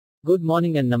Good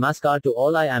morning and namaskar to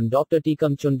all. I am Dr.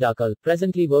 Tikam Chundakal,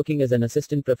 presently working as an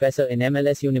assistant professor in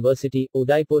MLS University,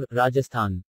 Udaipur,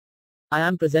 Rajasthan. I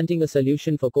am presenting a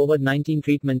solution for COVID-19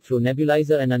 treatment through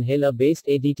nebulizer and inhaler-based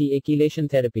EDTA Chelation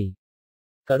therapy.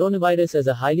 Coronavirus is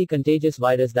a highly contagious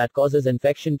virus that causes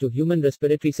infection to human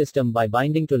respiratory system by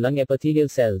binding to lung epithelial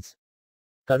cells.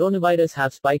 Coronavirus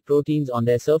have spike proteins on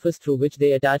their surface through which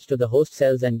they attach to the host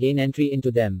cells and gain entry into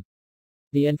them.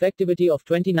 The infectivity of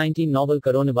 2019 novel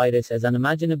coronavirus is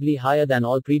unimaginably higher than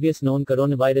all previous known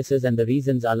coronaviruses, and the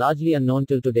reasons are largely unknown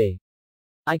till today.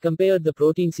 I compared the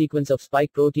protein sequence of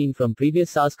spike protein from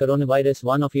previous SARS coronavirus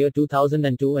 1 of year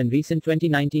 2002 and recent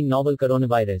 2019 novel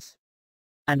coronavirus.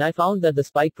 And I found that the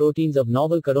spike proteins of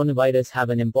novel coronavirus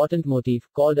have an important motif,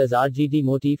 called as RGD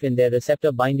motif, in their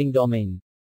receptor binding domain.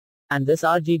 And this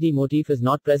RGD motif is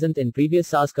not present in previous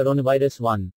SARS coronavirus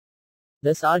 1.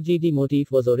 This RGD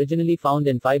motif was originally found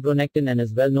in fibronectin and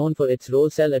is well known for its role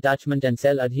cell attachment and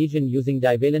cell adhesion using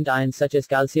divalent ions such as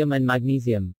calcium and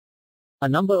magnesium. A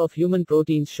number of human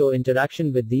proteins show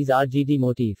interaction with these RGD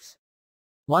motifs.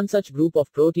 One such group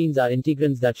of proteins are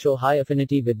integrins that show high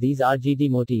affinity with these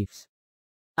RGD motifs.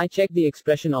 I checked the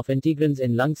expression of integrins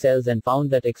in lung cells and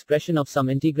found that expression of some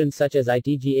integrins such as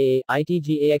ITGAA,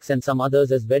 ITGAX and some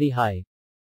others is very high.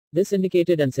 This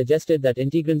indicated and suggested that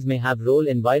integrins may have role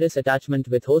in virus attachment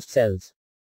with host cells.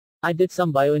 I did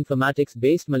some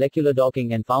bioinformatics-based molecular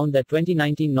docking and found that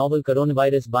 2019 novel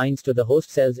coronavirus binds to the host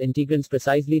cells integrins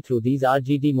precisely through these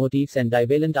RGD motifs, and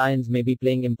divalent ions may be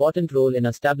playing important role in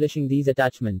establishing these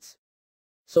attachments.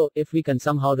 So, if we can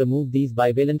somehow remove these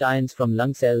bivalent ions from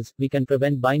lung cells, we can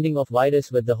prevent binding of virus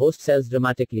with the host cells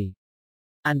dramatically.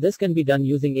 And this can be done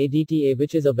using EDTA,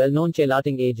 which is a well-known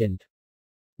chelating agent.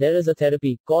 There is a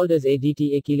therapy, called as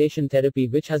EDTA Chelation therapy,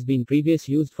 which has been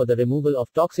previously used for the removal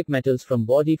of toxic metals from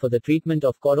body for the treatment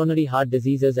of coronary heart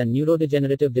diseases and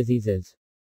neurodegenerative diseases.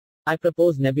 I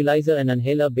propose nebulizer and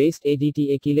inhaler-based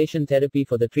EDTA Chelation therapy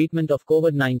for the treatment of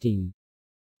COVID-19.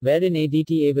 Wherein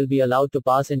EDTA will be allowed to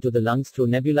pass into the lungs through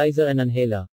nebulizer and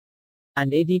inhaler.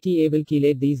 And EDTA will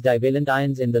chelate these divalent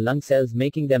ions in the lung cells,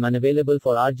 making them unavailable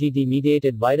for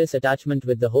RGD-mediated virus attachment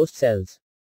with the host cells.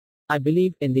 I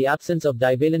believe, in the absence of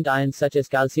divalent ions such as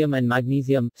calcium and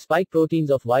magnesium, spike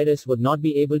proteins of virus would not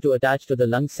be able to attach to the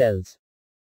lung cells.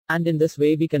 And in this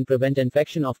way we can prevent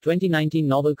infection of 2019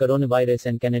 novel coronavirus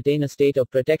and can attain a state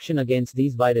of protection against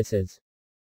these viruses.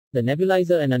 The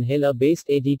nebulizer and inhaler-based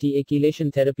EDTA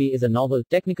Chelation therapy is a novel,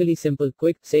 technically simple,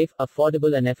 quick, safe,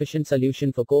 affordable and efficient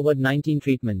solution for COVID-19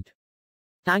 treatment.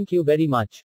 Thank you very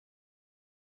much.